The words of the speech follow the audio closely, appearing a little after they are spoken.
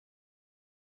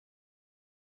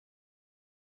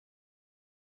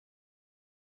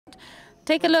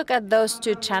Take a look at those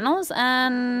two channels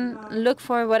and look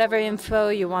for whatever info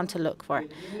you want to look for.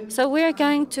 So we are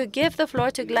going to give the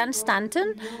floor to Glenn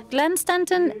Stanton. Glenn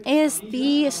Stanton is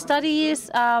the studies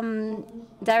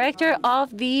director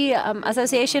of the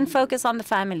association Focus on the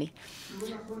Family.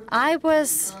 I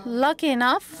was lucky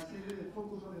enough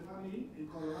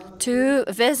to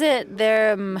visit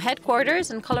their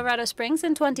headquarters in Colorado Springs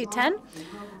in 2010.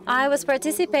 I was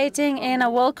participating in a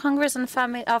World Congress on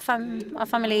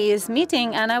Families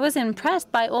meeting, and I was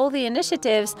impressed by all the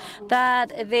initiatives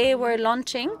that they were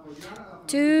launching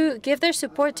to give their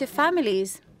support to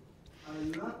families,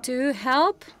 to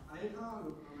help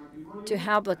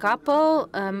the couple,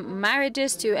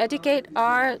 marriages, to educate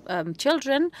our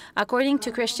children according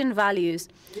to Christian values.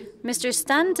 Mr.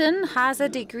 Stanton has a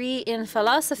degree in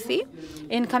philosophy,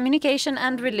 in communication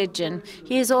and religion.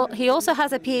 He also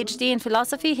has a PhD in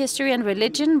philosophy, history, and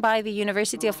religion by the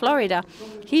University of Florida.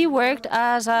 He worked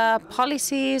as a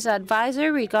policies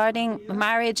advisor regarding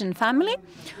marriage and family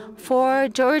for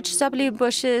George W.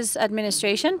 Bush's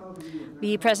administration,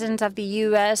 the President of the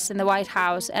U.S. in the White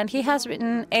House, and he has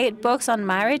written 8 books on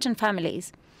marriage and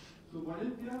families.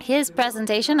 His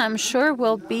presentation, I'm sure,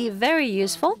 will be very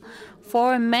useful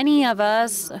for many of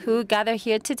us who gather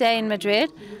here today in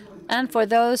Madrid and for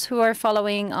those who are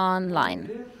following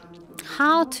online.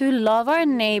 How to love our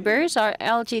neighbors, our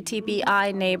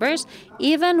LGTBI neighbors,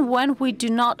 even when we do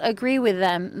not agree with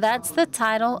them. That's the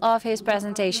title of his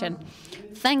presentation.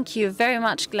 Thank you very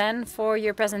much, Glenn, for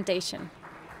your presentation.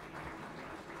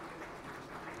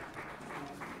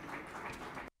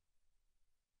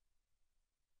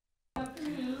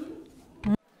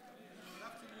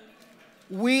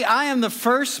 I am the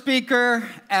first speaker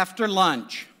after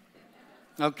lunch,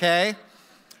 okay?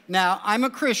 Now, I'm a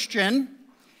Christian,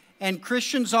 and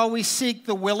Christians always seek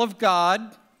the will of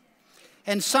God,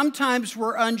 and sometimes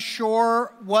we're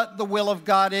unsure what the will of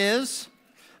God is,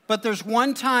 but there's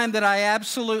one time that I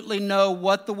absolutely know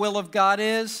what the will of God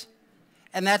is,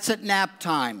 and that's at nap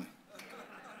time.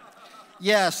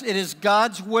 Yes, it is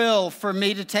God's will for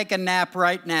me to take a nap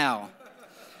right now.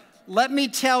 Let me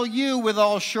tell you with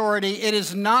all surety, it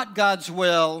is not God's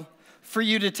will for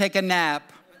you to take a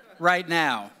nap right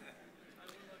now.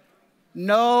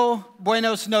 No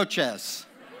buenos noches.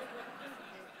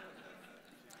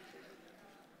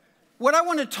 What I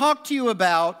want to talk to you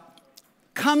about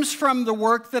comes from the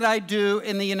work that I do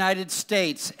in the United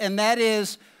States, and that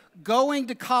is going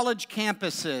to college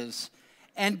campuses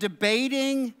and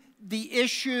debating the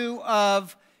issue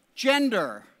of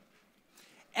gender.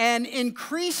 And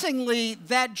increasingly,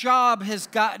 that job has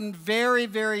gotten very,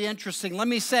 very interesting. Let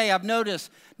me say, I've noticed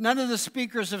none of the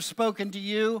speakers have spoken to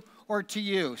you or to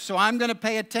you. So I'm going to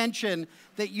pay attention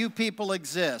that you people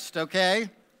exist, okay?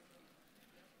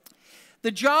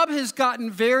 The job has gotten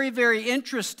very, very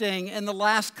interesting in the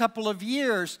last couple of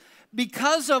years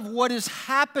because of what is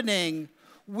happening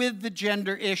with the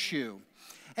gender issue.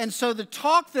 And so the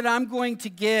talk that I'm going to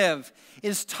give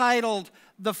is titled,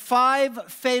 The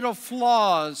 5 Fatal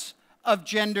Flaws of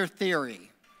Gender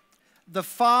Theory. The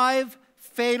 5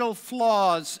 Fatal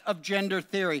Flaws of Gender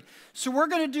Theory. So we're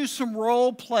going to do some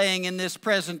role-playing in this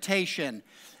presentation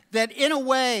that, in a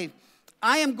way,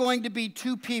 I am going to be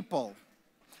 2 people.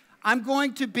 I'm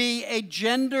going to be a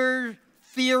gender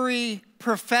theory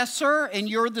professor, and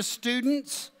you're the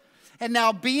students. And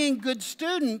now, being good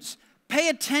students, pay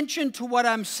attention to what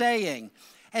I'm saying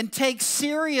and take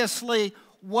seriously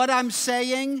what I'm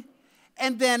saying,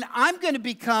 and then I'm going to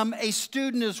become a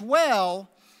student as well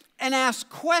and ask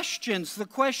questions, the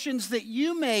questions that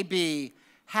you may be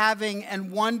having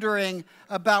and wondering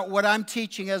about what I'm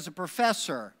teaching as a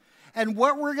professor. And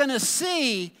what we're going to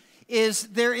see is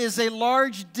there is a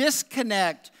large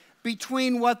disconnect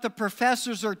between what the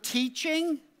professors are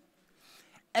teaching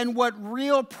and what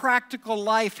real practical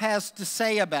life has to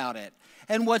say about it.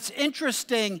 And what's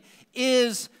interesting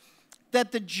is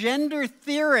that the gender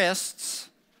theorists,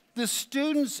 the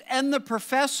students and the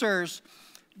professors,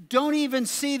 don't even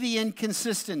see the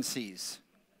inconsistencies.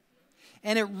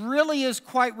 And it really is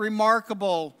quite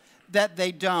remarkable that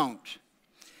they don't.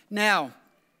 Now,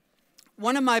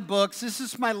 one of my books, this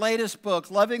is my latest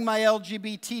book, Loving My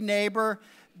LGBT Neighbor,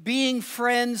 Being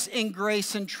Friends in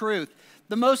Grace and Truth.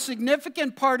 The most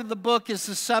significant part of the book is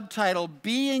the subtitle,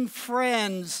 Being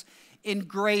Friends in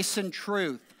Grace and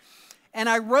Truth. And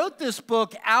I wrote this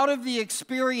book out of the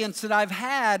experience that I've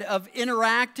had of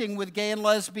interacting with gay and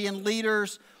lesbian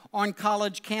leaders on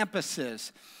college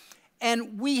campuses.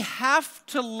 And we have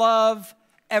to love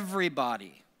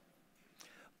everybody.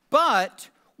 But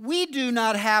we do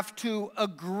not have to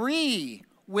agree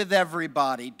with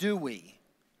everybody, do we?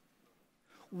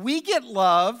 We get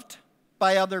loved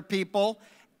by other people,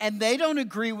 and they don't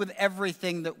agree with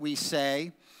everything that we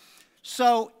say.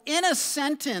 So in a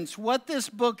sentence, what this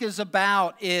book is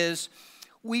about is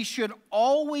we should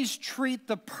always treat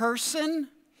the person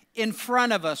in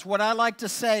front of us, what I like to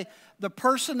say, the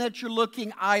person that you're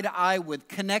looking eye to eye with,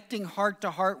 connecting heart to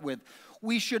heart with,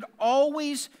 we should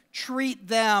always treat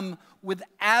them with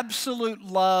absolute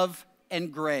love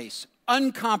and grace,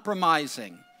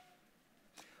 uncompromising.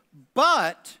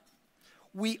 But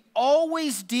we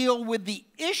always deal with the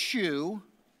issue,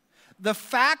 the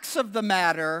facts of the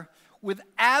matter, with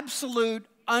absolute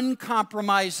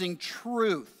uncompromising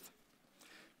truth.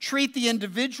 Treat the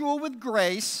individual with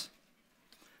grace,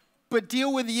 but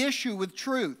deal with the issue with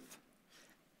truth.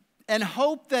 And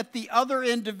hope that the other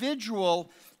individual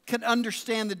can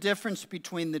understand the difference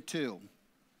between the two.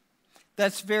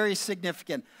 That's very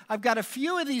significant. I've got a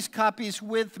few of these copies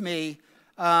with me,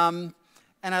 and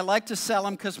I like to sell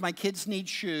them because my kids need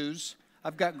shoes.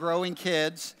 I've got growing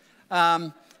kids.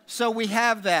 So we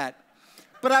have that.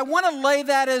 But I want to lay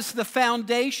that as the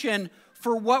foundation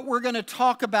for what we're going to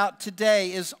talk about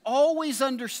today, is always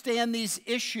understand these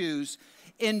issues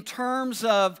in terms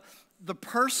of the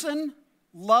person,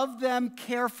 love them,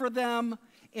 care for them,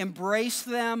 embrace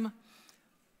them.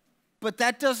 But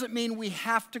that doesn't mean we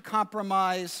have to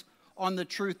compromise on the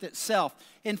truth itself.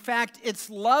 In fact, it's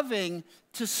loving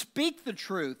to speak the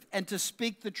truth and to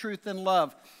speak the truth in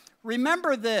love.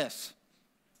 Remember this,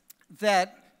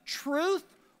 that truth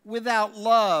without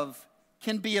love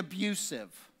can be abusive.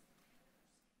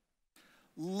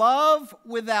 Love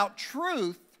without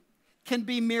truth can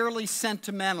be merely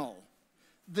sentimental.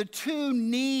 The two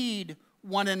need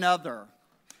one another.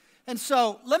 And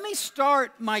so let me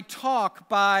start my talk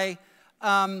by,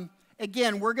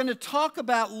 again, we're going to talk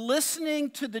about listening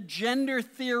to the gender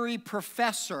theory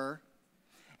professor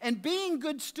and being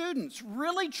good students,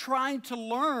 really trying to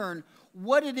learn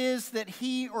what it is that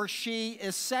he or she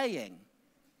is saying.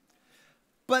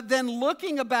 But then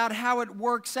looking about how it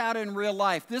works out in real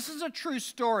life. This is a true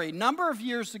story. A number of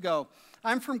years ago,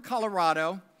 I'm from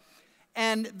Colorado,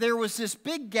 and there was this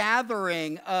big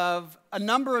gathering of a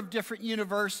number of different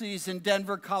universities in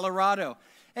Denver, Colorado.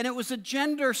 And it was a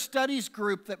gender studies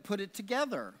group that put it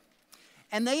together.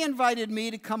 And they invited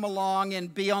me to come along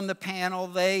and be on the panel.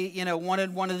 They,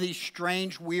 wanted one of these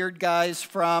strange, weird guys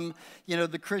from,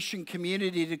 the Christian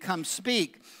community to come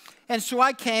speak. And so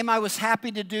I came. I was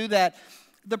happy to do that.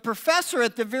 The professor,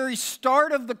 at the very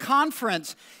start of the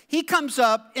conference, he comes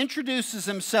up, introduces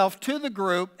himself to the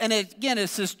group, and again,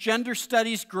 it's this gender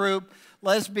studies group,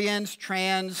 lesbians,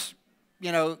 trans,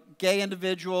 gay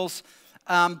individuals,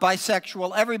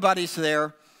 bisexual, everybody's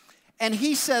there. And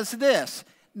he says this,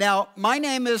 "Now, my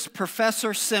name is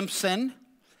Professor Simpson,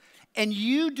 and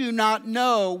you do not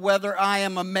know whether I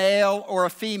am a male or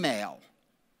a female.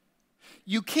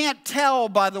 You can't tell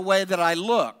by the way that I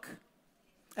look."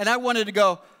 And I wanted to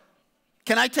go,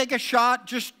 "Can I take a shot?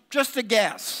 Just a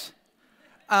guess."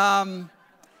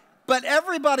 But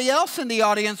everybody else in the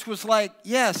audience was like,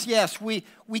 yes, we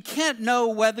can't know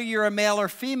whether you're a male or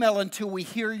female until we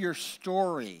hear your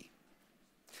story.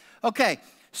 Okay,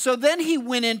 so then he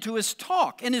went into his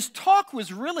talk, and his talk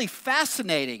was really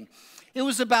fascinating. It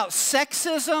was about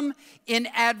sexism in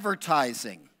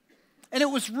advertising, and it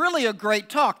was really a great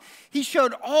talk. He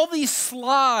showed all these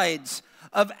slides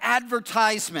of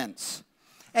advertisements.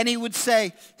 And he would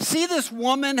say, "See this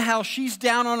woman, how she's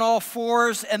down on all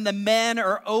fours and the men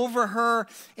are over her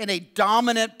in a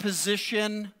dominant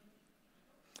position?"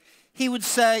 He would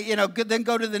say, then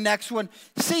go to the next one.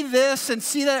 "See this and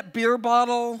see that beer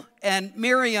bottle?" And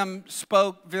Miriam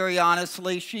spoke very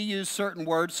honestly. She used certain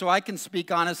words, so I can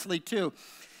speak honestly too.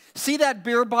 "See that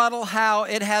beer bottle, how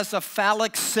it has a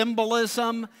phallic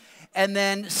symbolism? And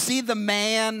then see the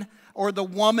man or the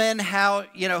woman,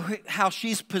 how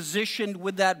she's positioned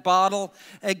with that bottle."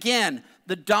 Again,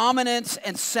 the dominance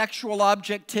and sexual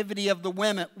objectivity of the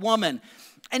woman.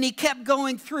 And he kept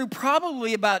going through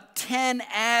probably about 10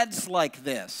 ads like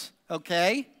this,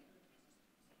 okay?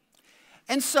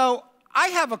 And so I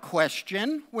have a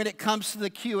question when it comes to the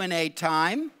Q&A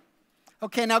time.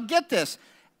 Okay, now get this.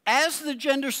 As the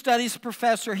gender studies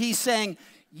professor, he's saying,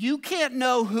 you can't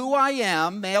know who I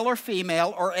am, male or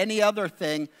female, or any other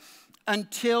thing,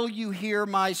 until you hear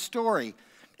my story.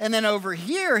 And then over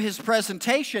here, his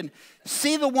presentation,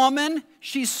 see the woman?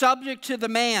 She's subject to the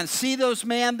man. See those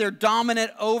men? They're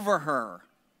dominant over her.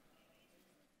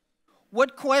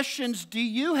 What questions do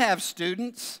you have,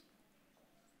 students?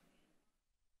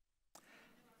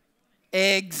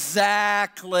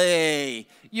 Exactly.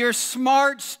 You're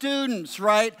smart students,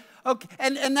 right? Okay,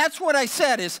 and that's what I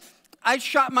said is, I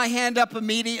shot my hand up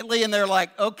immediately, and they're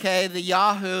like, okay, the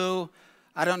Yahoo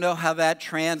I don't know how that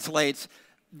translates.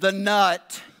 The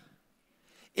nut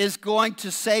is going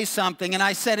to say something, and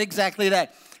I said exactly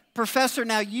that. Professor,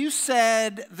 now you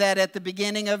said that at the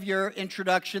beginning of your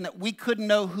introduction that we couldn't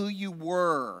know who you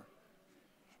were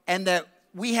and that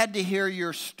we had to hear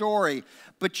your story,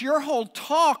 but your whole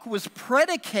talk was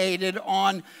predicated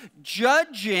on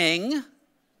judging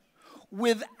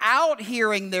without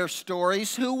hearing their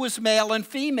stories who was male and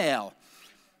female.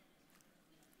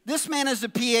 This man is a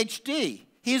PhD.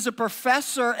 He's a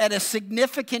professor at a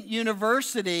significant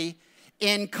university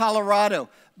in Colorado.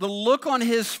 The look on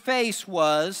his face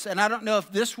was, and I don't know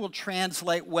if this will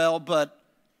translate well, but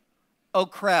oh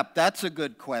crap, that's a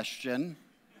good question.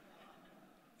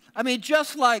 I mean,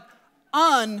 just like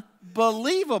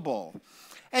unbelievable.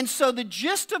 And so the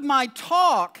gist of my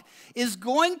talk is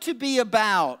going to be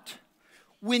about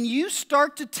when you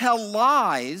start to tell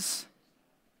lies,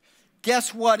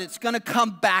 guess what? It's going to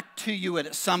come back to you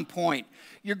at some point.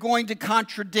 You're going to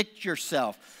contradict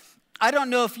yourself. I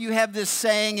don't know if you have this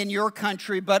saying in your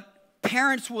country, but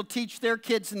parents will teach their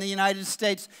kids in the United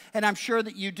States, and I'm sure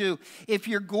that you do. If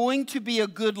you're going to be a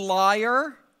good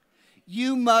liar,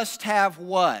 you must have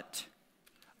what?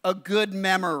 A good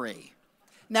memory.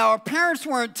 Now, our parents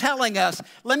weren't telling us,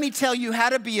 let me tell you how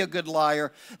to be a good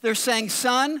liar. They're saying,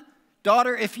 son,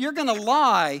 daughter, if you're going to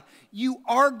lie, you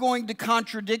are going to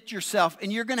contradict yourself,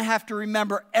 and you're going to have to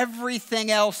remember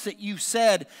everything else that you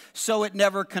said so it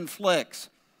never conflicts.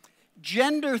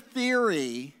 Gender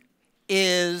theory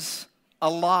is a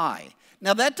lie.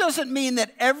 Now, that doesn't mean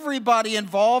that everybody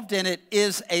involved in it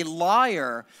is a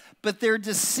liar, but they're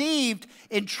deceived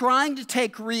in trying to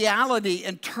take reality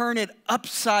and turn it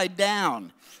upside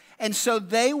down. And so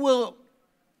they will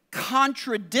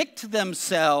contradict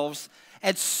themselves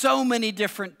at so many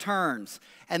different turns.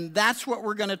 And that's what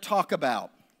we're going to talk about.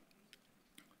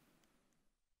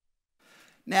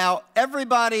 Now,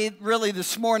 everybody really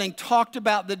this morning talked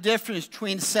about the difference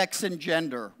between sex and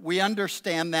gender. We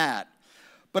understand that.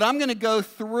 But I'm going to go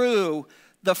through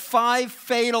the 5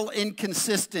 fatal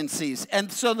inconsistencies.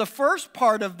 And so the first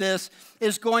part of this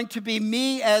is going to be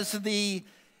me as the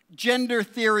gender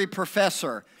theory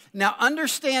professor. Now,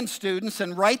 understand, students,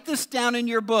 and write this down in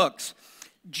your books.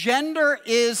 Gender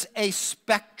is a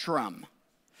spectrum.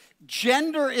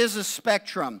 Gender is a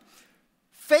spectrum.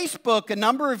 Facebook, a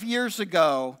number of years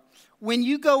ago, when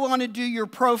you go on to do your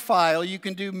profile, you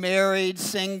can do married,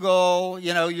 single,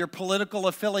 your political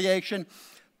affiliation.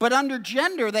 But under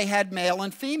gender, they had male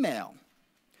and female.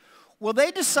 Well,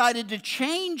 they decided to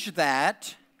change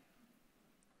that,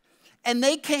 and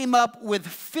they came up with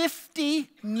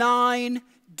 59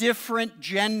 different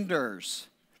genders.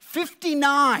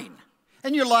 59.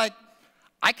 And you're like,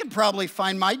 I could probably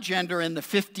find my gender in the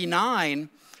 59.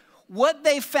 What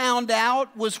they found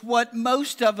out was what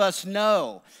most of us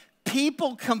know.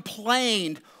 People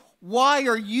complained, why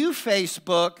are you,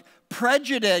 Facebook,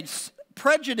 prejudiced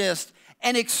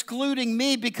and excluding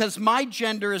me because my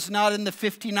gender is not in the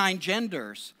 59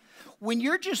 genders? When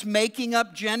you're just making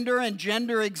up gender and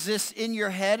gender exists in your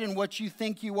head and what you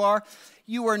think you are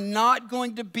not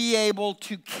going to be able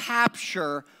to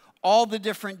capture all the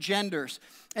different genders.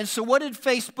 And so what did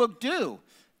Facebook do?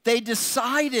 They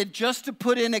decided just to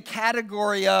put in a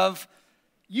category of,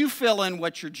 you fill in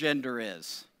what your gender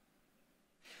is.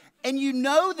 And you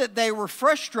know that they were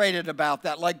frustrated about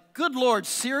that. Like, good Lord,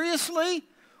 seriously?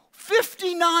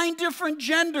 59 different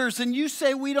genders, and you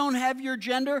say we don't have your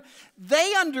gender?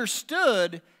 They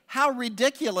understood how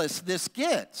ridiculous this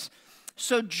gets.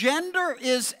 So gender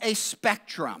is a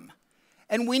spectrum.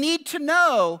 And we need to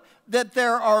know that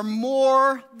there are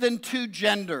more than 2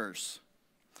 genders.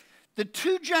 The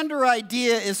 2-gender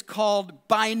idea is called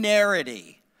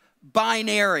binarity.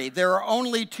 Binary. There are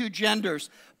only 2 genders.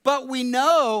 But we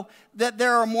know that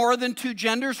there are more than 2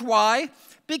 genders. Why?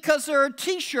 Because there are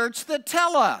T-shirts that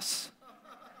tell us.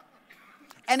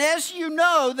 And as you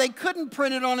know, they couldn't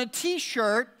print it on a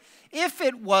T-shirt if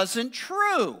it wasn't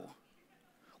true.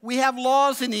 We have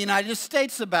laws in the United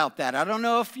States about that. I don't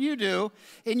know if you do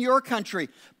in your country.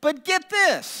 But get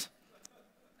this.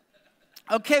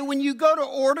 Okay, when you go to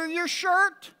order your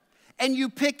shirt and you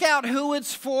pick out who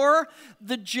it's for,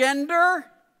 the gender,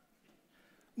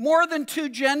 more than 2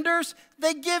 genders,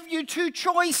 they give you 2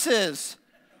 choices,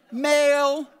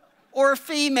 male or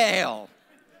female.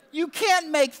 You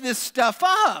can't make this stuff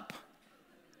up.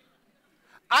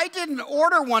 I didn't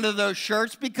order one of those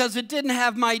shirts because it didn't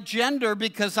have my gender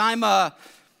because I'm and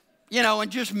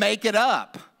just make it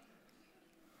up.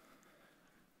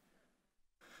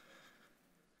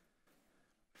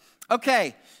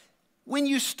 Okay, when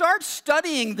you start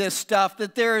studying this stuff,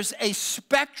 that there's a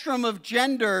spectrum of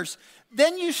genders,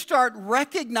 then you start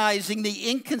recognizing the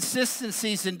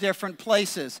inconsistencies in different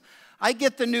places. I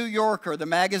get the New Yorker, the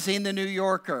magazine The New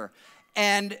Yorker,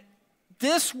 and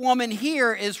this woman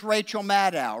here is Rachel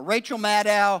Maddow. Rachel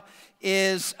Maddow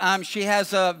is, she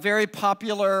has a very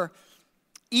popular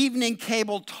evening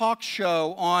cable talk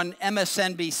show on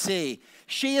MSNBC.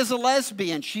 She is a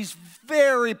lesbian. She's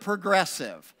very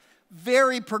progressive,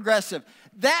 very progressive.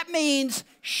 That means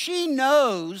she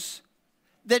knows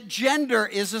that gender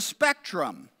is a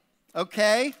spectrum,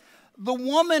 okay? The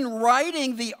woman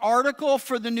writing the article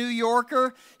for The New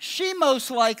Yorker, she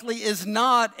most likely is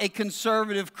not a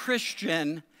conservative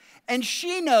Christian, and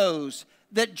she knows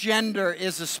that gender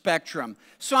is a spectrum.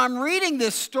 So I'm reading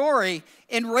this story.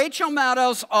 In Rachel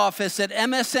Maddow's office at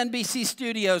MSNBC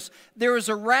Studios, there is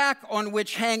a rack on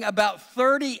which hang about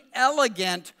 30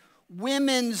 elegant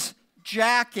women's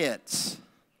jackets,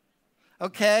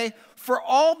 okay? For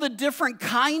all the different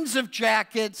kinds of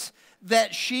jackets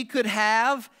that she could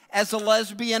have as a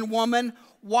lesbian woman,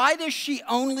 why does she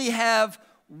only have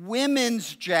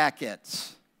women's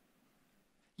jackets?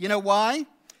 You know why?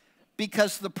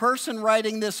 Because the person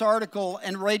writing this article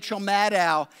and Rachel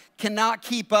Maddow cannot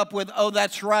keep up with, oh,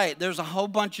 that's right, there's a whole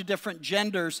bunch of different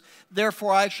genders,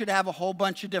 therefore I should have a whole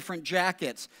bunch of different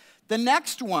jackets. The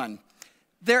next one,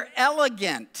 they're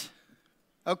elegant,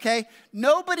 okay?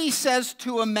 Nobody says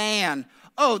to a man,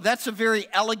 oh, that's a very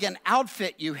elegant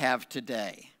outfit you have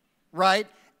today, right?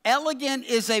 Elegant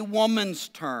is a woman's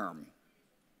term.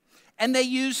 And they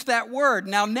use that word.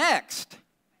 Now next,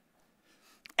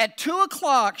 at 2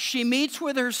 o'clock, she meets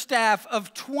with her staff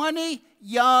of 20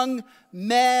 young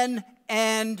men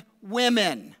and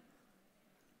women.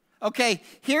 Okay,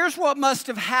 here's what must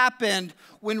have happened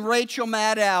when Rachel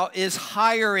Maddow is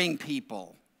hiring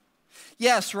people.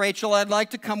 Yes, Rachel, I'd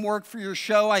like to come work for your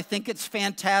show. I think it's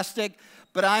fantastic,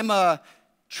 but I'm a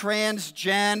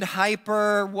transgender,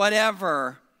 hyper,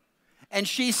 whatever. And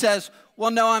she says,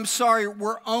 well, no, I'm sorry,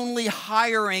 we're only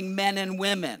hiring men and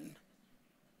women.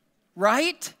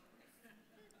 Right?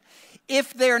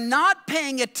 If they're not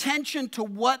paying attention to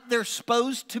what they're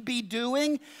supposed to be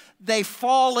doing, they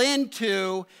fall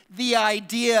into the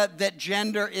idea that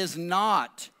gender is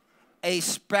not a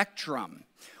spectrum.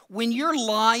 When you're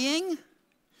lying,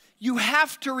 you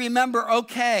have to remember,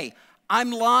 okay,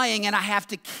 I'm lying and I have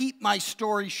to keep my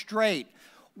story straight.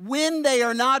 When they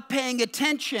are not paying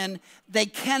attention, they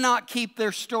cannot keep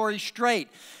their story straight.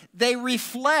 They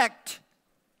reflect,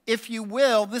 if you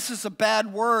will, this is a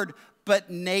bad word, but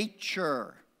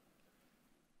nature.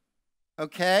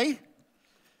 Okay?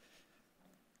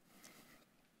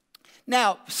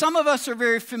 Now, some of us are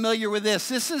very familiar with this.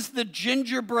 This is the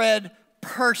gingerbread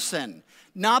person,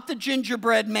 not the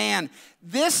gingerbread man.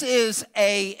 This is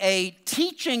a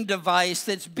teaching device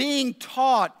that's being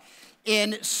taught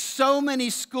in so many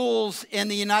schools in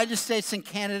the United States and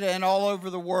Canada and all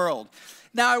over the world.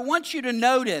 Now, I want you to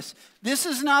notice, this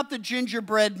is not the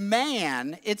gingerbread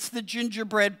man, it's the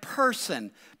gingerbread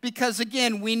person. Because,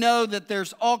 again, we know that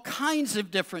there's all kinds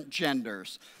of different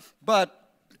genders.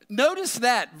 But notice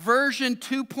that, version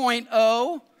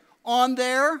 2.0 on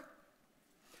there.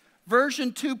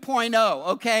 Version 2.0,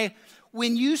 okay?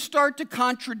 When you start to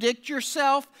contradict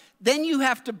yourself, then you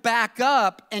have to back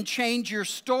up and change your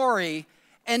story.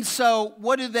 And so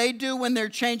what do they do when they're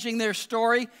changing their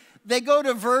story? They go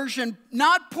to version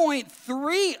not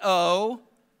 0.30,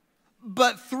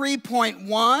 but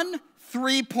 3.1,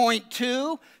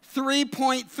 3.2,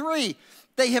 3.3.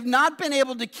 They have not been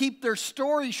able to keep their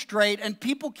story straight, and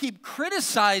people keep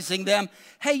criticizing them.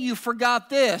 Hey, you forgot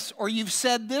this, or you've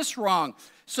said this wrong.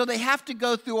 So they have to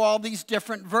go through all these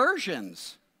different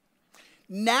versions.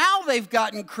 Now they've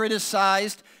gotten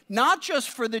criticized, not just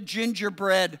for the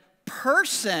gingerbread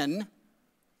person,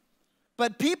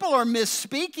 but people are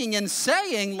misspeaking and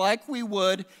saying, like we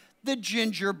would, the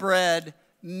gingerbread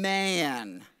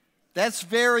man. That's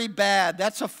very bad.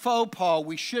 That's a faux pas.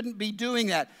 We shouldn't be doing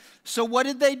that. So what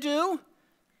did they do?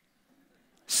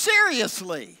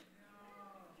 Seriously.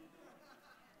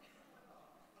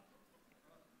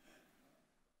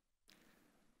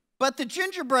 But the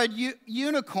gingerbread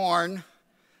unicorn,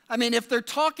 I mean, if they're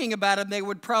talking about him, they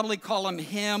would probably call him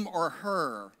him or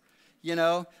her. You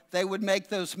know, they would make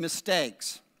those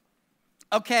mistakes.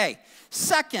 Okay,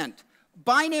 second,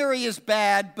 binary is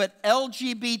bad, but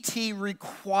LGBT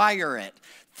require it.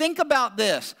 Think about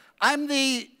this. I'm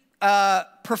the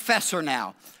professor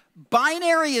now.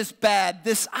 Binary is bad.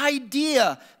 This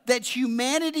idea that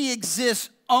humanity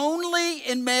exists only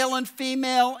in male and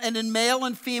female and in male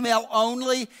and female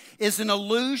only is an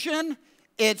illusion.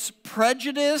 It's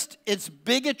prejudiced, it's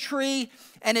bigotry,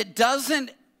 and it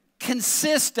doesn't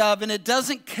consist of and it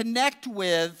doesn't connect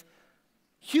with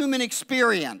human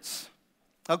experience.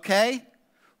 Okay?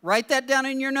 Write that down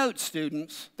in your notes,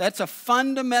 students. That's a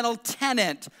fundamental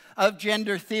tenet of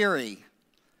gender theory.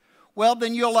 Well,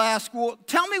 then you'll ask, well,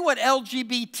 tell me what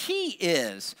LGBT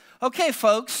is. Okay,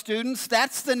 folks, students,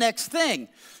 that's the next thing.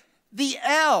 The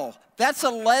L, that's a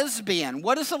lesbian.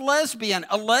 What is a lesbian?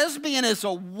 A lesbian is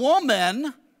a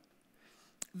woman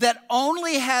that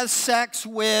only has sex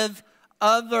with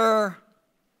other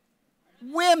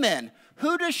women.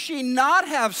 Who does she not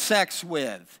have sex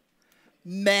with?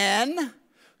 Men.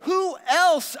 Who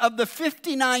else of the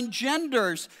 59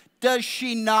 genders does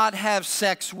she not have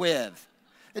sex with?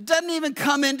 It doesn't even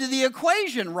come into the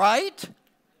equation, right?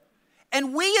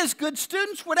 And we as good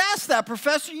students would ask that,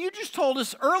 Professor, you just told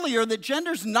us earlier that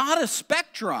gender's not a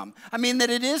spectrum. I mean, that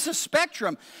it is a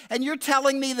spectrum. And you're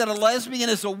telling me that a lesbian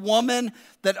is a woman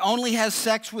that only has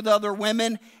sex with other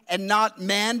women and not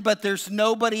men, but there's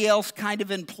nobody else kind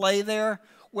of in play there?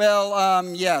 Well,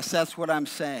 yes, that's what I'm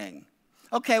saying.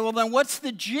 Okay, well then what's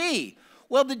the G?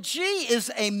 Well, the G is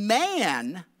a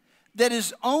man that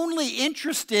is only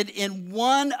interested in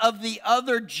one of the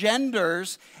other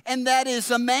genders, and that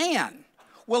is a man.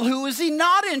 Well, who is he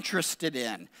not interested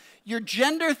in? Your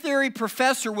gender theory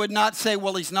professor would not say,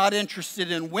 well, he's not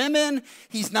interested in women,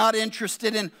 he's not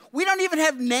interested in... We don't even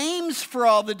have names for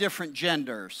all the different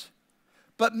genders.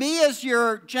 But me as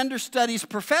your gender studies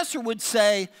professor would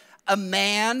say, a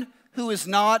man who is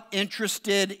not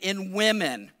interested in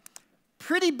women.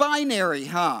 Pretty binary,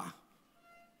 huh?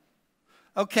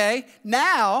 Okay,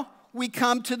 now we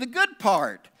come to the good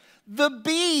part. The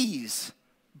B's,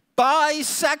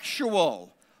 bisexual,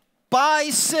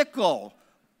 bicycle,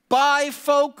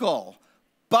 bifocal,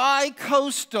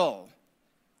 bicoastal,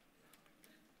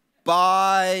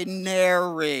 binary.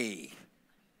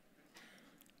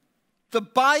 The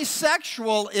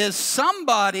bisexual is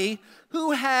somebody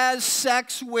who has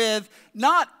sex with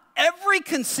not every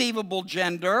conceivable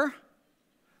gender,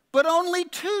 but only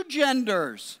two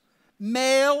genders,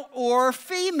 male or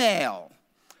female.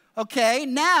 Okay,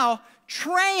 now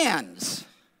trans.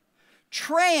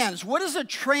 Trans, what is a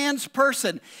trans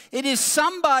person? It is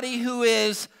somebody who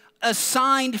is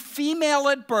assigned female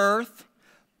at birth,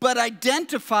 but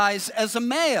identifies as a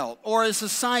male, or is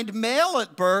assigned male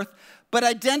at birth, but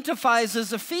identifies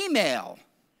as a female.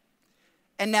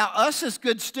 And now us as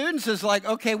good students is like,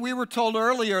 okay, we were told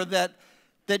earlier that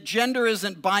gender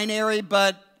isn't binary,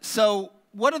 but so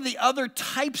what are the other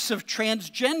types of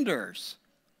transgenders?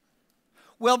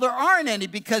 Well, there aren't any,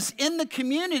 because in the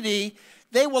community,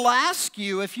 they will ask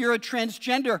you if you're a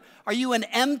transgender, are you an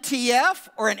MTF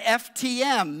or an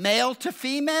FTM, male to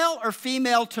female or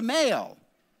female to male?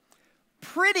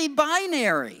 Pretty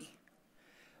binary.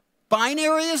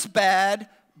 Binary is bad.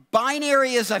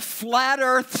 Binary is a flat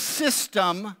earth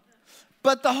system,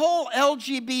 but the whole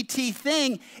LGBT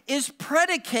thing is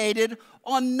predicated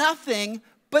on nothing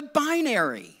but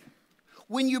binary.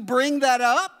 When you bring that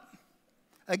up,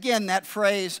 again, that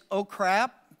phrase, oh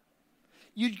crap,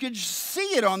 you could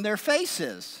see it on their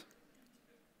faces.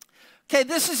 Okay,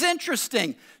 this is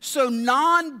interesting. So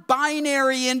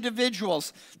non-binary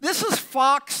individuals, this is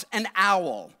Fox and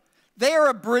Owl. They are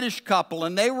a British couple,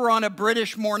 and they were on a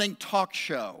British morning talk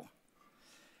show.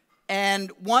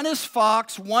 And one is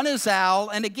Fox, one is Owl,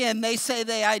 and again, they say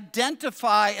they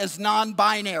identify as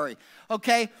non-binary.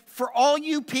 Okay, for all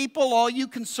you people, all you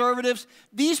conservatives,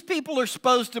 these people are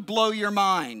supposed to blow your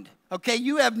mind. Okay,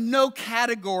 you have no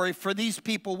category for these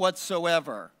people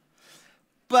whatsoever.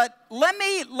 But let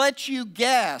me let you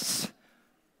guess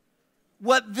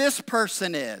what this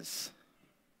person is.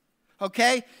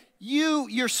 Okay?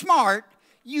 You're smart.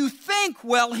 You think,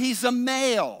 well, he's a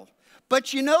male.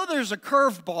 But you know there's a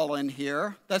curveball in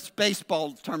here. That's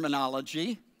baseball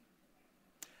terminology.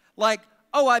 Like,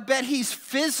 oh, I bet he's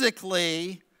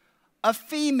physically a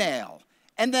female.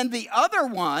 And then the other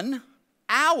one,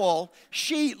 Owl,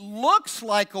 she looks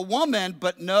like a woman,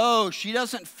 but no, she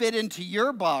doesn't fit into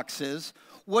your boxes.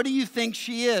 What do you think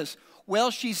she is? Well,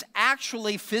 she's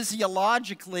actually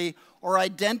physiologically or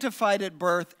identified at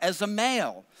birth as a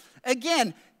male.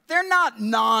 Again, they're not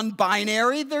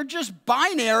non-binary, they're just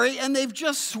binary and they've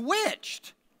just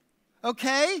switched.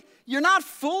 Okay? You're not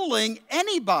fooling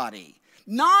anybody.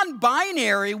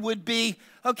 Non-binary would be,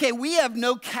 okay, we have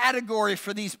no category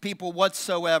for these people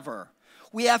whatsoever.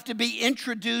 We have to be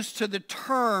introduced to the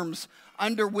terms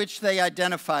under which they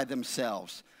identify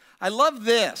themselves. I love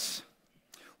this.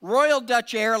 Royal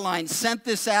Dutch Airlines sent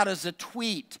this out as a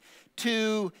tweet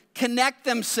to connect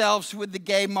themselves with the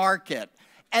gay market.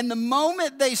 And the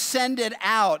moment they send it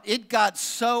out, it got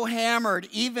so hammered,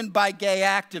 even by gay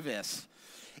activists.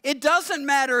 It doesn't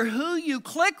matter who you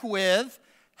click with,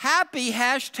 Happy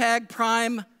hashtag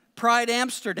Pride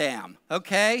Amsterdam,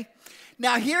 okay?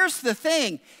 Now here's the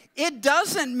thing. It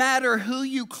doesn't matter who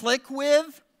you click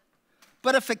with,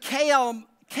 but if a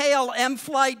KLM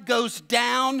flight goes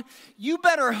down, you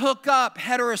better hook up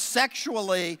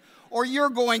heterosexually or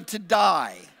you're going to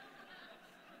die.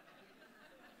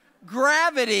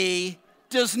 Gravity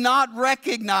does not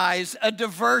recognize a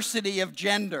diversity of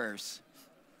genders.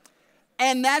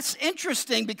 And that's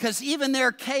interesting because even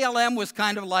there, KLM was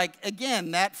kind of like, again,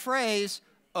 that phrase,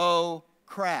 oh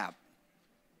crap.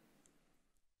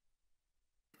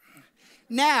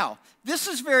 Now, this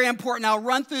is very important. I'll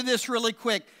run through this really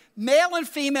quick. Male and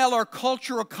female are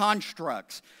cultural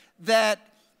constructs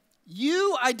that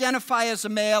you identify as a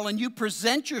male and you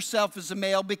present yourself as a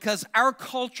male because our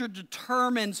culture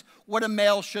determines what a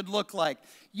male should look like.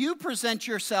 You present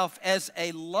yourself as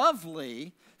a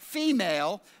lovely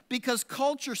female because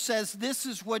culture says this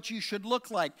is what you should look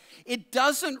like. It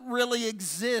doesn't really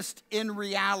exist in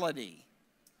reality.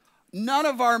 None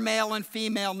of our male and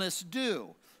femaleness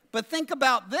do. But think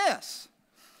about this.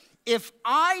 If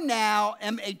I now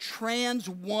am a trans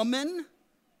woman,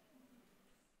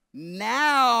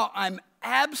 now I'm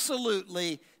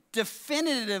absolutely,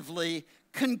 definitively,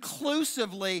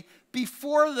 conclusively,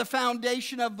 before the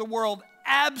foundation of the world,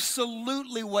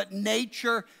 absolutely what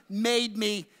nature made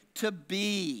me to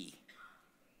be.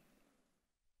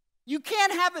 You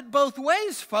can't have it both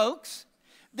ways, folks,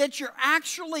 that you're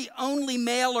actually only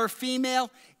male or female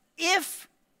if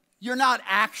you're not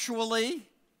actually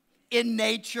in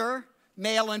nature,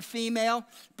 male and female,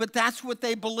 but that's what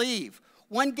they believe.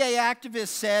 One gay activist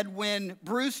said when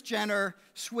Bruce Jenner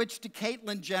switched to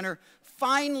Caitlyn Jenner,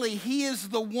 finally he is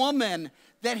the woman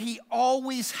that he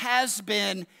always has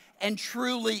been and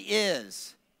truly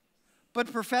is.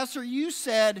 But Professor, you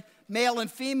said male and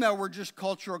female were just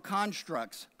cultural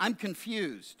constructs. I'm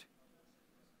confused.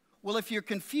 Well, if you're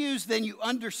confused, then you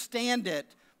understand it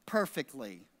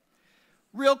perfectly.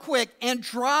 Real quick,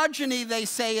 androgyny, they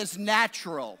say, is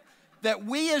natural. That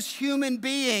we as human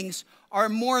beings are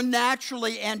more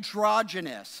naturally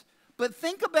androgynous. But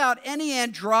think about any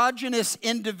androgynous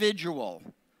individual.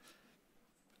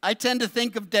 I tend to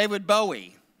think of David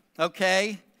Bowie,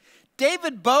 okay?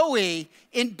 David Bowie,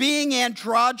 in being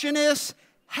androgynous,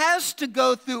 has to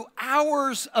go through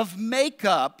hours of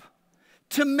makeup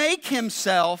to make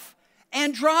himself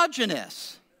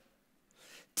androgynous.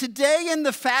 Today in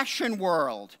the fashion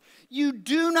world, you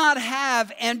do not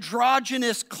have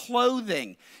androgynous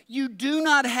clothing. You do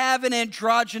not have an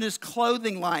androgynous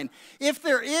clothing line. If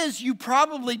there is, you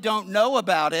probably don't know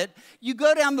about it. You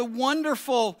go down the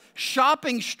wonderful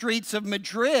shopping streets of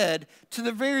Madrid to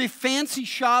the very fancy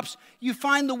shops, you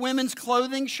find the women's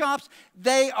clothing shops.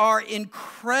 They are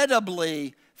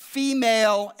incredibly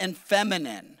female and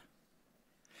feminine.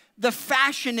 The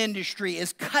fashion industry,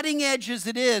 as cutting edge as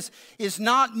it is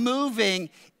not moving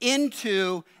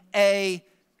into an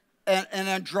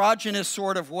androgynous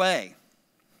sort of way.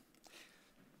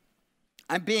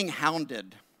 I'm being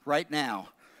hounded right now.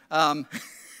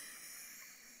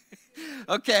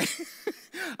 Okay,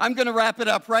 I'm going to wrap it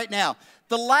up right now.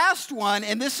 The last one,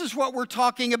 and this is what we're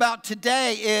talking about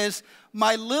today, is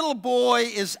my little boy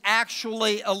is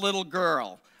actually a little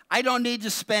girl. I don't need to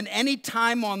spend any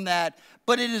time on that,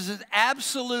 but it is an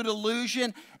absolute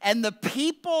illusion, and the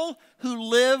people who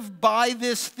live by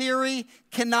this theory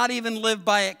cannot even live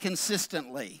by it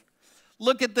consistently.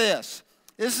 Look at this.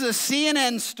 This is a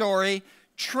CNN story.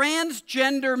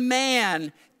 Transgender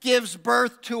man gives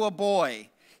birth to a boy.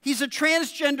 He's a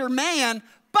transgender man,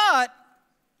 but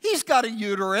he's got a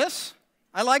uterus.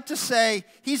 I like to say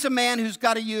he's a man who's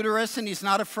got a uterus and he's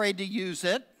not afraid to use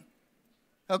it.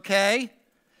 Okay?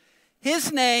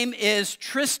 His name is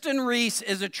Tristan Reese,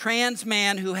 is a trans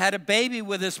man who had a baby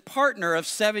with his partner of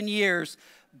 7 years,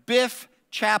 Biff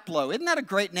Chaplow. Isn't that a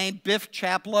great name, Biff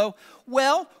Chaplow?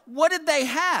 Well, what did they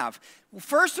have? Well,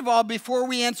 first of all, before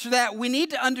we answer that, we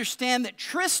need to understand that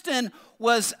Tristan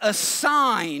was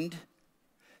assigned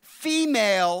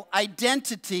female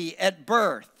identity at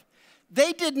birth.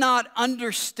 They did not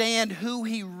understand who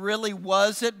he really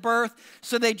was at birth,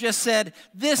 so they just said,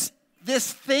 this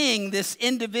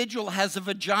individual has a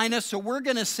vagina, so we're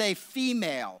going to say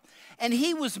female. And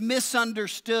he was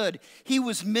misunderstood. He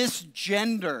was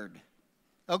misgendered.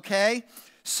 Okay?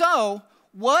 So,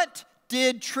 what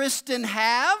did Tristan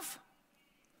have?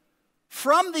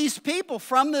 From these people,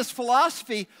 from this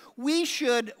philosophy, we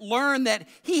should learn that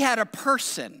he had a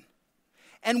person.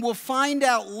 And we'll find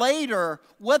out later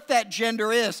what that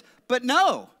gender is. But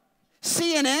no,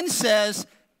 CNN says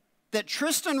that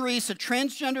Tristan Reese, a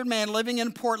transgendered man living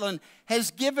in Portland, has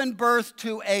given birth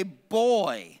to a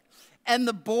boy. and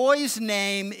the boy's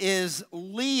name is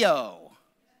Leo.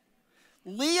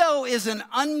 Leo is an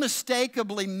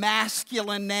unmistakably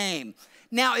masculine name.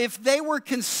 Now, if they were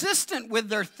consistent with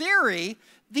their theory,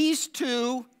 these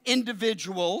two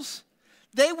individuals,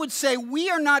 they would say, we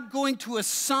are not going to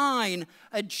assign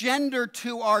a gender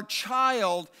to our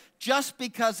child just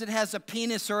because it has a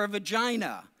penis or a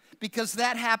vagina, because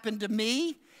that happened to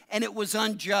me and it was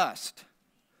unjust.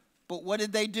 But what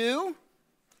did they do?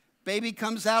 Baby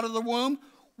comes out of the womb,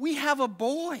 we have a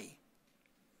boy.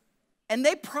 And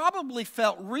they probably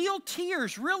felt real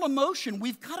tears, real emotion.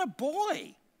 We've got a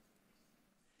boy.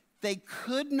 They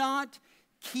could not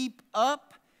keep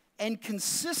up and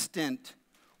consistent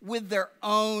with their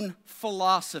own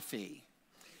philosophy.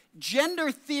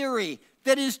 Gender theory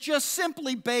that is just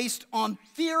simply based on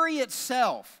theory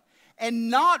itself and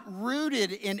not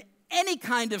rooted in any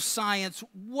kind of science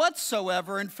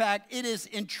whatsoever. In fact, it is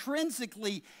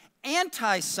intrinsically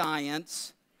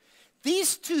anti-science.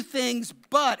 These two things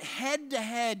butt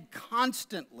head-to-head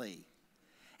constantly.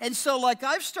 And so like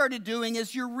I've started doing,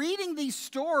 as you're reading these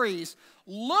stories,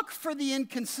 look for the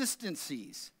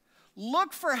inconsistencies.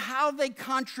 Look for how they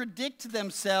contradict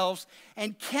themselves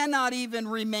and cannot even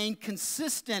remain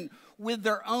consistent with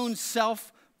their own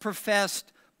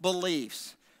self-professed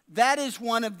beliefs. That is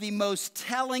one of the most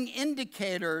telling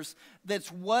indicators that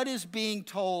what is being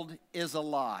told is a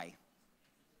lie.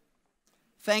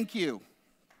 Thank you.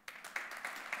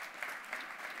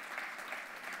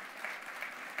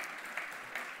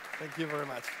 Thank you very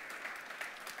much.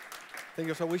 Thank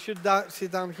you. So we should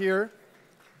sit down here.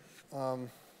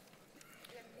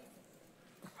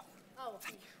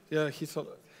 Yeah,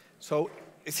 so,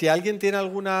 si alguien tiene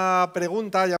alguna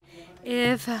pregunta, ya.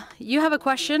 If you have a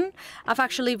question, I've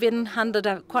actually been handed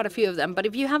quite a few of them, but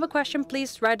if you have a question,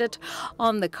 please write it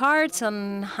on the cards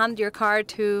and hand your card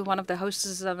to one of the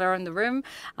hostesses that are in the room,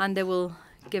 and they will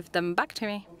give them back to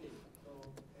me.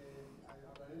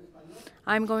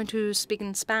 I'm going to speak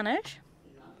in Spanish.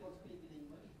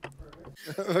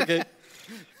 Okay.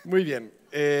 Muy bien.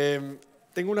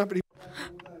 Tengo una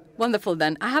Wonderful,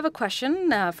 then. I have a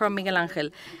question from Miguel Angel.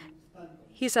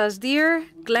 He says, Dear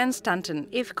Glenn Stanton,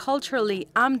 if culturally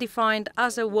I'm defined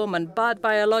as a woman, but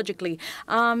biologically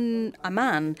I'm a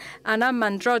man, and I'm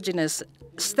androgynous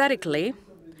aesthetically,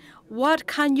 what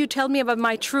can you tell me about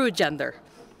my true gender?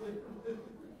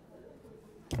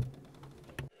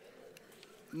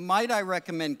 Might I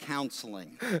recommend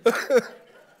counseling?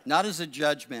 Not as a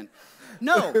judgment.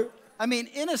 No. I mean,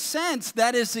 in a sense,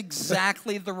 that is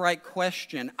exactly the right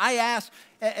question. I asked,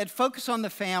 at Focus on the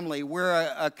Family, we're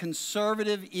a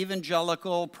conservative,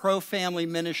 evangelical, pro-family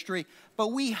ministry, but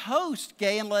we host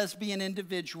gay and lesbian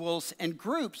individuals and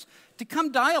groups to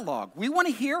come dialogue. We want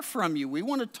to hear from you. We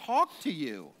want to talk to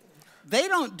you. They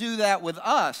don't do that with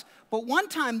us. But one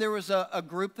time there was a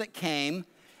group that came,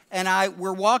 and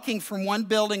we're walking from one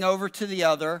building over to the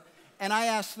other, and I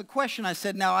asked the question, I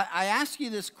said, now I ask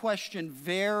you this question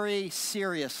very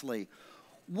seriously.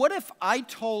 What if I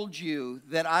told you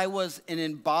that I was an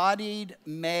embodied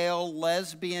male,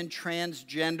 lesbian,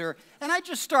 transgender, and I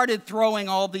just started throwing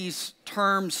all these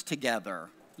terms together,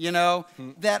 you know,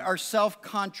 that are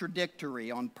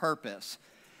self-contradictory on purpose?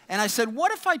 And I said,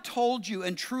 what if I told you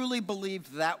and truly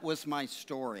believed that was my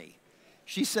story?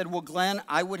 She said, well, Glenn,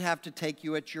 I would have to take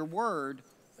you at your word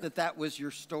that that was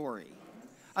your story.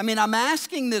 I mean, I'm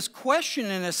asking this question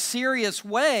in a serious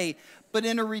way, but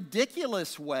in a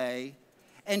ridiculous way.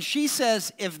 And she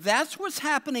says, if that's what's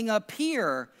happening up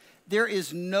here, there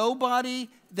is nobody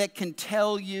that can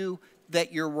tell you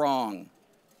that you're wrong.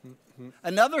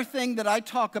 Another thing that I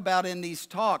talk about in these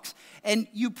talks, and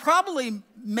you probably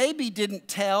maybe didn't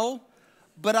tell,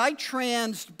 but I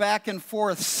transed back and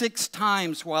forth 6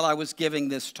 times while I was giving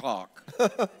this talk.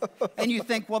 And you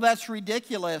think, well, that's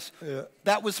ridiculous. Yeah.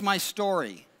 That was my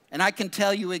story. And I can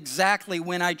tell you exactly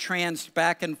when I transed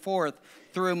back and forth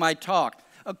through my talk.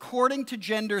 According to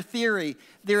gender theory,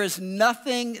 there is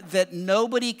nothing that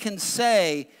nobody can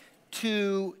say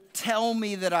to tell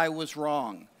me that I was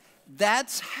wrong.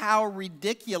 That's how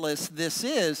ridiculous this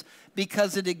is,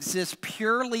 because it exists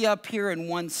purely up here in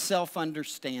one's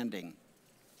self-understanding.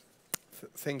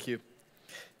 Thank you.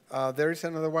 There is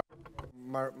another one,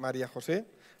 María José.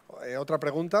 Otra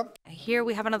pregunta. Here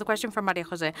we have another question from María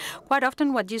José. Quite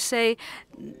often what you say,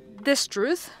 this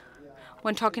truth,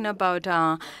 when talking about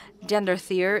gender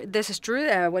theory, this is true,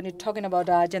 when you're talking about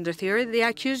gender theory, they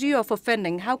accuse you of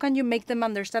offending. How can you make them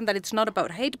understand that it's not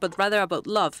about hate, but rather about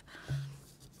love?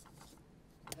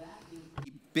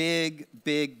 Big,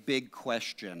 big, big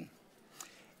question.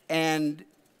 And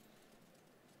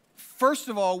First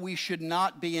of all, we should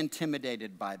not be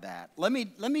intimidated by that. Let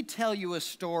me tell you a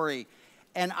story,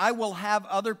 and I will have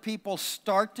other people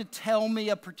start to tell me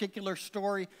a particular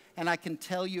story, and I can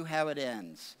tell you how it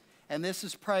ends. And this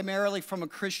is primarily from a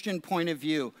Christian point of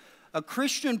view. A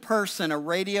Christian person, a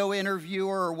radio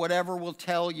interviewer or whatever, will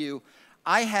tell you,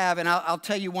 I have, and I'll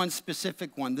tell you one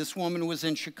specific one. This woman was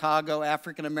in Chicago,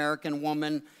 African-American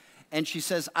woman, and she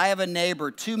says, I have a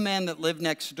neighbor, 2 men that live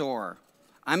next door.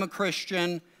 I'm a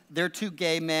Christian, they're 2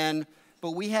 gay men,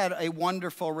 but we had a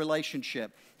wonderful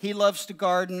relationship. He loves to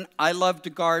garden, I love to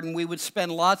garden. We would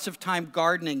spend lots of time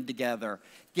gardening together,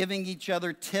 giving each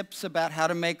other tips about how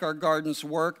to make our gardens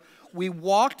work. We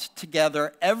walked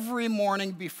together every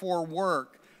morning before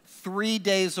work, 3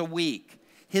 days a week.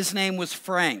 His name was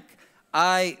Frank.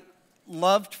 I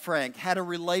loved Frank, had a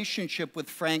relationship with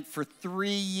Frank for 3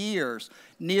 years,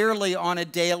 nearly on a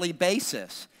daily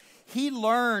basis. He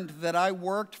learned that I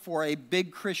worked for a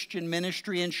big Christian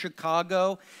ministry in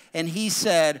Chicago, and he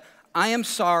said, I am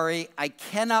sorry, I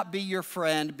cannot be your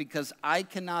friend because I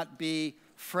cannot be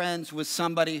friends with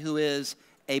somebody who is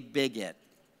a bigot.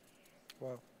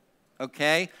 Wow.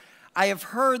 Okay? I have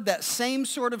heard that same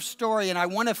sort of story, and I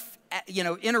want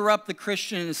to interrupt the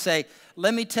Christian and say,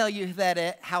 let me tell you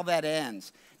how that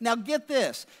ends. Now get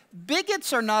this,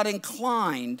 bigots are not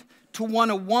inclined to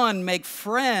one, make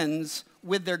friends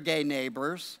with their gay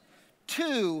neighbors,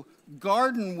 2,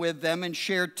 garden with them and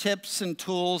share tips and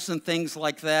tools and things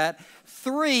like that,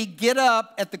 3, get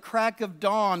up at the crack of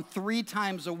dawn 3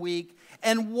 times a week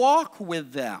and walk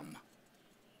with them.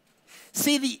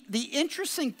 See, the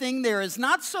interesting thing there is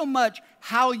not so much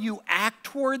how you act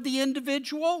toward the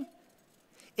individual,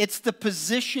 it's the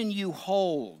position you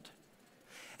hold.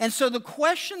 And so the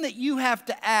question that you have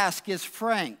to ask is,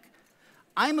 Frank,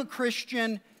 I'm a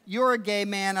Christian, you're a gay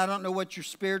man, I don't know what your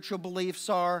spiritual beliefs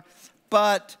are,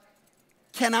 but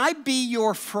can I be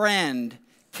your friend?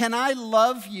 Can I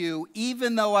love you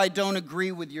even though I don't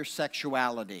agree with your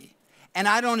sexuality? And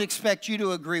I don't expect you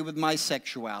to agree with my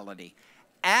sexuality.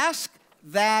 Ask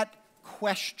that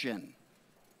question.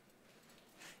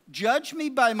 Judge me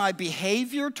by my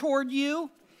behavior toward you.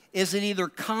 Is it either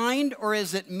kind or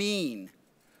is it mean?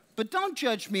 But don't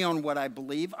judge me on what I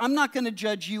believe. I'm not going to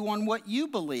judge you on what you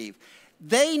believe.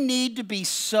 They need to be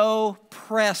so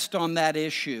pressed on that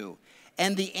issue.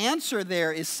 And the answer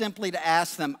there is simply to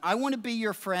ask them, I want to be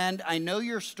your friend. I know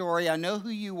your story. I know who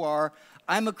you are.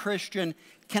 I'm a Christian.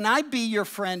 Can I be your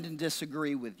friend and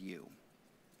disagree with you?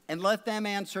 And let them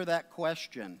answer that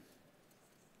question.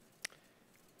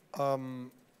 A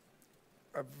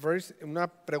very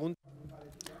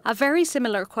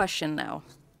similar question now.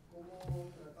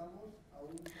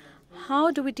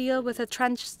 How do we deal with a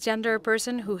transgender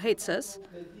person who hates us?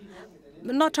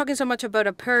 I'm not talking so much about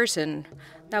a person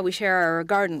that we share our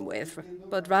garden with,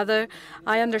 but rather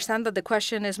I understand that the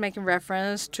question is making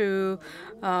reference to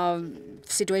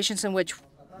situations in which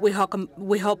we hop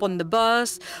on the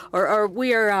bus, or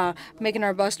we are making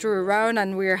our bus tour around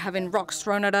and we are having rocks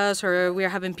thrown at us, or we are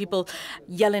having people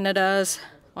yelling at us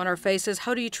on our faces.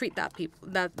 How do you treat that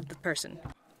person?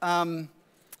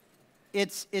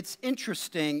 It's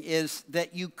interesting is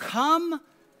that you come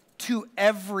to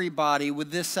everybody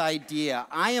with this idea,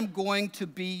 I am going to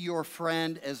be your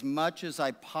friend as much as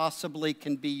I possibly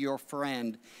can be your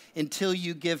friend until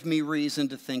you give me reason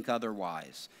to think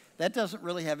otherwise. That doesn't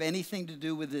really have anything to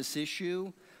do with this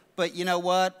issue, but you know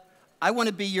what? I want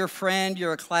to be your friend,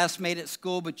 you're a classmate at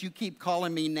school, but you keep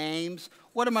calling me names.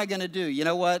 What am I going to do? You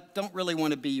know what? Don't really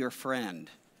want to be your friend,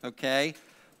 okay?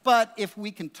 But if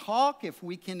we can talk, if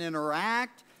we can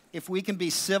interact, if we can be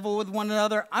civil with one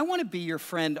another, I want to be your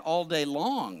friend all day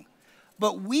long.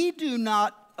 But we do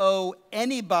not owe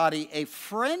anybody a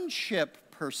friendship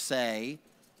per se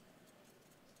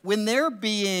when they're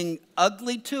being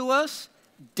ugly to us,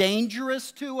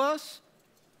 dangerous to us,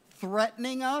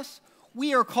 threatening us.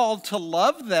 We are called to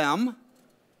love them,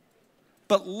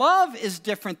 but love is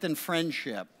different than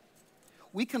friendship.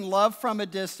 We can love from a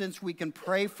distance, we can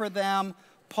pray for them.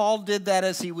 Paul did that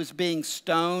as he was being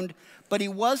stoned, but he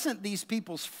wasn't these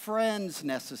people's friends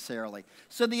necessarily.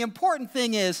 So the important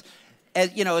thing is,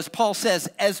 as Paul says,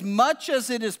 as much as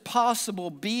it is possible,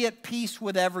 be at peace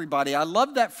with everybody. I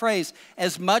love that phrase,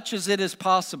 as much as it is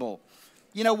possible.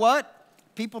 You know what?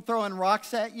 People throwing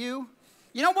rocks at you,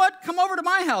 you know what? Come over to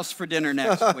my house for dinner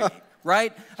next week,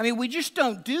 right? I mean, we just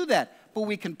don't do that. But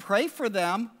we can pray for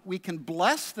them, we can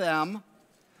bless them,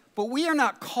 but we are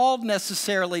not called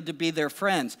necessarily to be their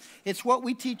friends. It's what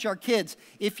we teach our kids.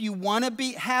 If you want to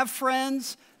have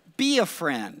friends, be a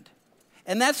friend.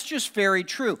 And that's just very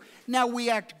true. Now, we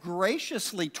act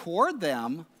graciously toward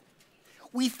them.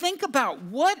 we think about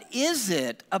what is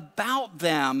it about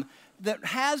them that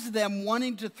has them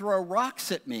wanting to throw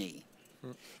rocks at me.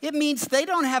 It means they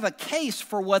don't have a case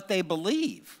for what they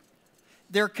believe.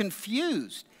 They're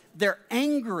confused, they're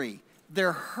angry,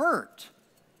 they're hurt.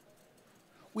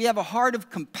 We have a heart of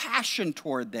compassion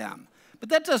toward them. But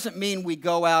that doesn't mean we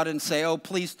go out and say, oh,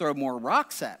 please throw more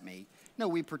rocks at me. No,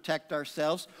 we protect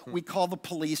ourselves. We call the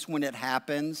police when it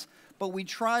happens. But we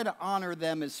try to honor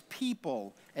them as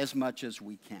people as much as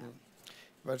we can.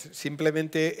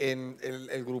 Simplemente en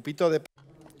el grupito de...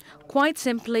 Quite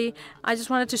simply, I just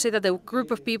wanted to say that the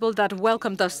group of people that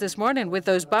welcomed us this morning with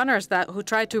those banners who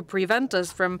tried to prevent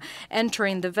us from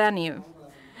entering the venue.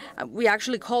 We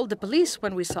actually called the police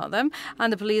when we saw them,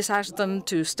 and the police asked them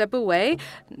to step away.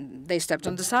 They stepped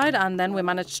on the side, and then we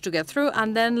managed to get through.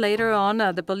 And then later on,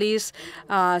 the police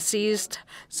seized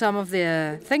some of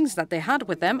the things that they had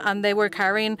with them, and they were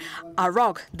carrying a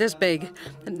rock this big.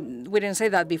 We didn't say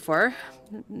that before.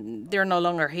 They're no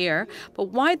longer here. But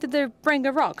why did they bring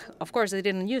a rock? Of course, they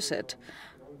didn't use it.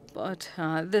 But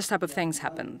this type of things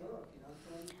happen.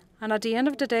 And at the end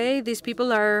of the day, these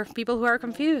people are people who are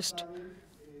confused.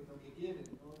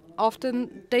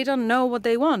 Often they don't know what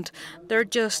they want. They're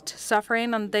just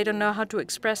suffering and they don't know how to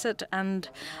express it. And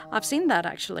I've seen that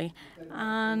actually.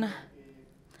 And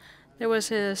there was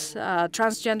this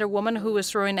transgender woman who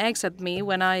was throwing eggs at me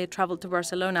when I traveled to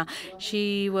Barcelona.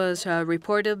 She was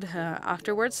reported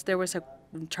afterwards. There was a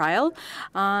trial,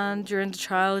 and during the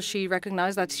trial she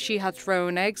recognized that she had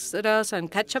thrown eggs at us and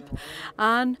ketchup,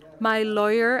 and my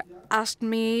lawyer asked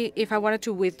me if I wanted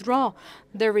to withdraw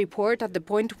the report at the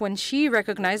point when she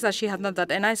recognized that she had done that.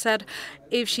 And I said,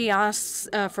 if she asks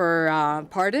for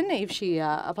pardon, if she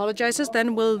apologizes,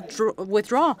 then we'll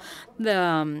withdraw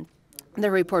the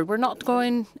report. We're not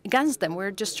going against them.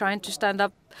 We're just trying to stand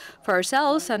up for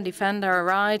ourselves and defend our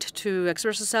right to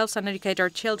express ourselves and educate our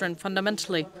children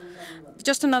fundamentally.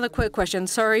 Just another quick question.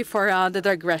 Sorry for the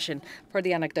digression, for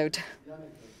the anecdote.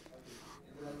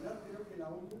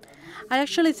 I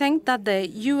actually think that the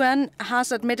UN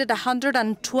has admitted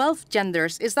 112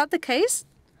 genders. Is that the case?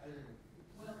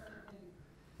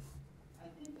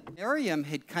 Miriam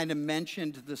had kind of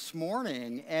mentioned this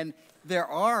morning, and there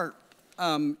are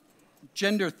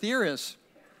gender theorists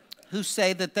who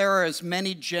say that there are as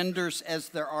many genders as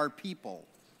there are people.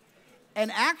 And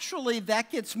actually,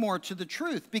 that gets more to the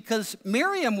truth, because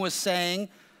Miriam was saying,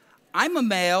 I'm a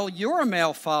male, you're a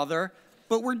male father,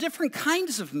 but we're different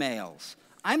kinds of males.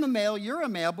 I'm a male, you're a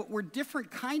male, but we're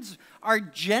different kinds. Our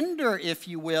gender, if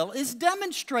you will, is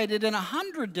demonstrated in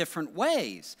 100 different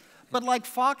ways. But like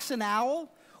fox and owl,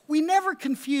 we never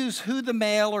confuse who the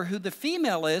male or who the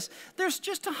female is. There's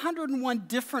just 101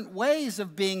 different ways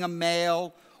of being a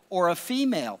male or a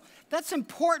female. That's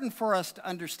important for us to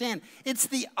understand. It's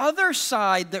the other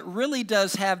side that really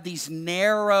does have these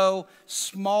narrow,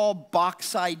 small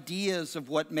box ideas of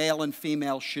what male and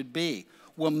female should be.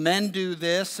 Well, men do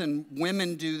this and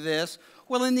women do this.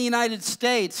 Well, in the United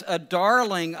States, a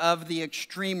darling of the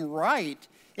extreme right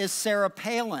is Sarah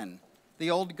Palin, the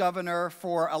old governor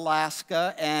for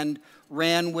Alaska and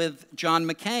ran with John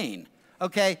McCain.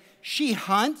 Okay, she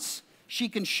hunts, she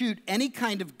can shoot any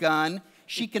kind of gun,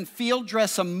 she can field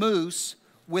dress a moose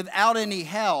without any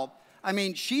help. I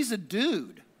mean, she's a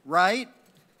dude, right?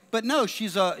 But no,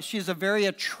 she's a very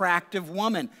attractive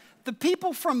woman. The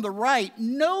people from the right,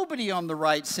 nobody on the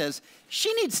right says,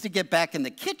 she needs to get back in the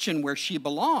kitchen where she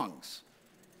belongs.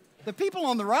 The people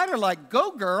on the right are like, go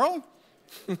girl,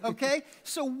 okay?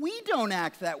 So we don't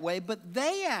act that way, but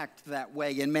they act that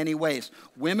way in many ways.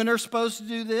 Women are supposed to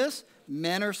do this,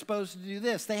 men are supposed to do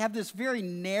this. They have this very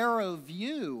narrow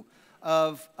view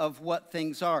of what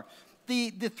things are. The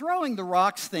throwing the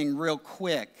rocks thing real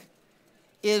quick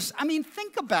is, I mean,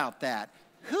 think about that.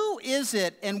 Who is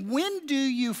it, and when do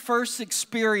you first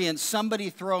experience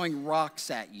somebody throwing rocks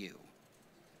at you?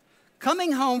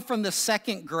 Coming home from the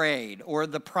second grade or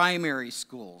the primary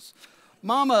schools.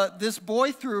 Mama, this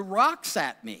boy threw rocks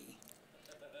at me.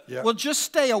 Yeah. Well, just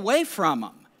stay away from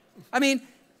him. I mean,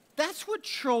 that's what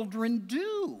children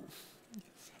do.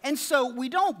 And so we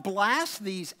don't blast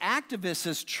these activists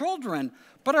as children,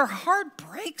 but our heart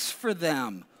breaks for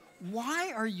them.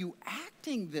 Why are you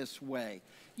acting this way?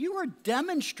 You are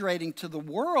demonstrating to the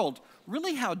world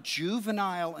really how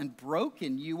juvenile and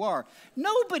broken you are.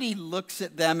 Nobody looks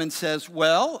at them and says,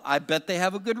 well, I bet they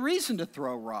have a good reason to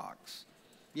throw rocks.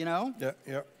 You know? Yeah,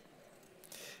 yeah.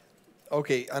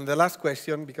 Okay, and the last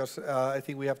question, because I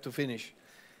think we have to finish.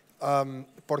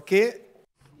 ¿Por qué?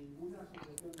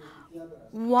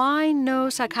 Why no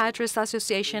psychiatrist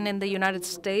association in the United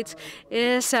States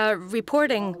is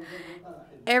reporting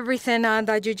everything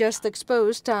that you just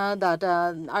exposed that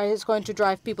is going to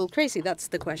drive people crazy? That's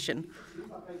the question.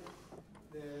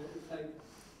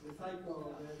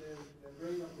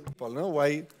 No?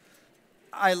 Why?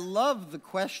 I love the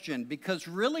question because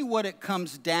really what it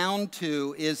comes down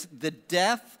to is the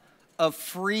death of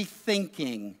free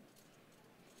thinking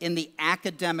in the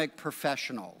academic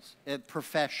professions.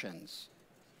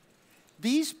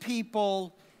 These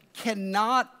people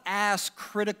cannot ask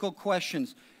critical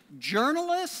questions.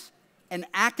 Journalists and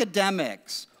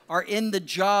academics are in the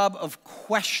job of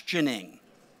questioning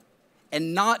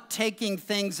and not taking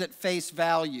things at face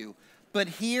value. But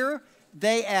here,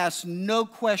 they ask no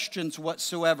questions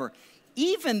whatsoever,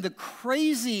 even the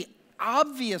crazy,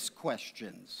 obvious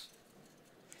questions.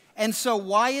 And so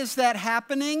why is that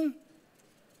happening?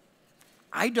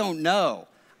 I don't know.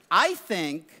 I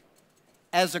think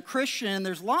as a Christian, and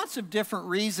there's lots of different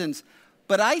reasons,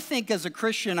 but I think as a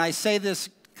Christian, I say this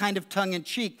kind of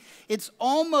tongue-in-cheek, it's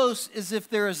almost as if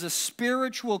there is a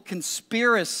spiritual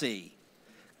conspiracy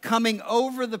coming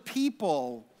over the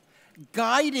people,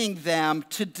 guiding them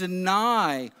to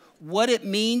deny what it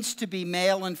means to be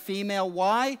male and female.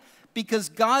 Why? Because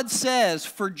God says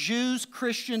for Jews,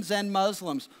 Christians, and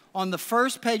Muslims, on the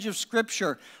first page of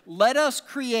Scripture, let us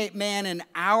create man in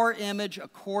our image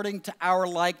according to our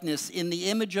likeness. In the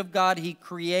image of God, He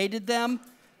created them,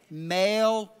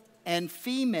 male and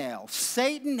female.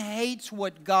 Satan hates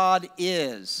what God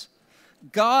is.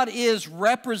 God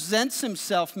represents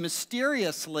Himself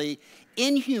mysteriously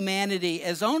in humanity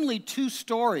as only two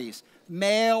stories,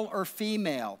 male or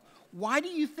female. Why do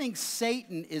you think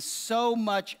Satan is so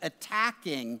much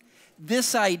attacking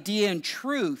this idea and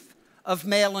truth of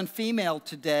male and female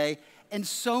today, and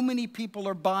so many people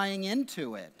are buying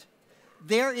into it?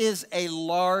 There is a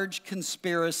large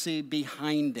conspiracy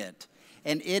behind it,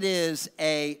 and it is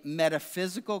a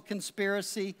metaphysical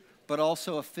conspiracy, but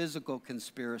also a physical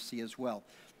conspiracy as well.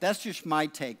 That's just my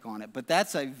take on it, but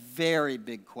that's a very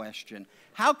big question.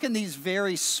 How can these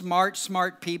very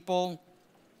smart people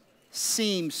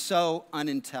seem so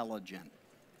unintelligent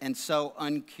and so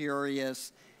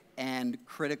uncurious and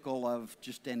critical of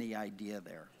just any idea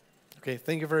there? Okay,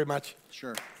 thank you very much.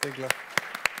 Sure. Thank you.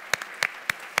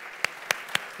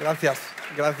 Gracias.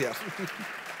 Gracias.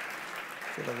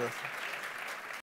 Gracias.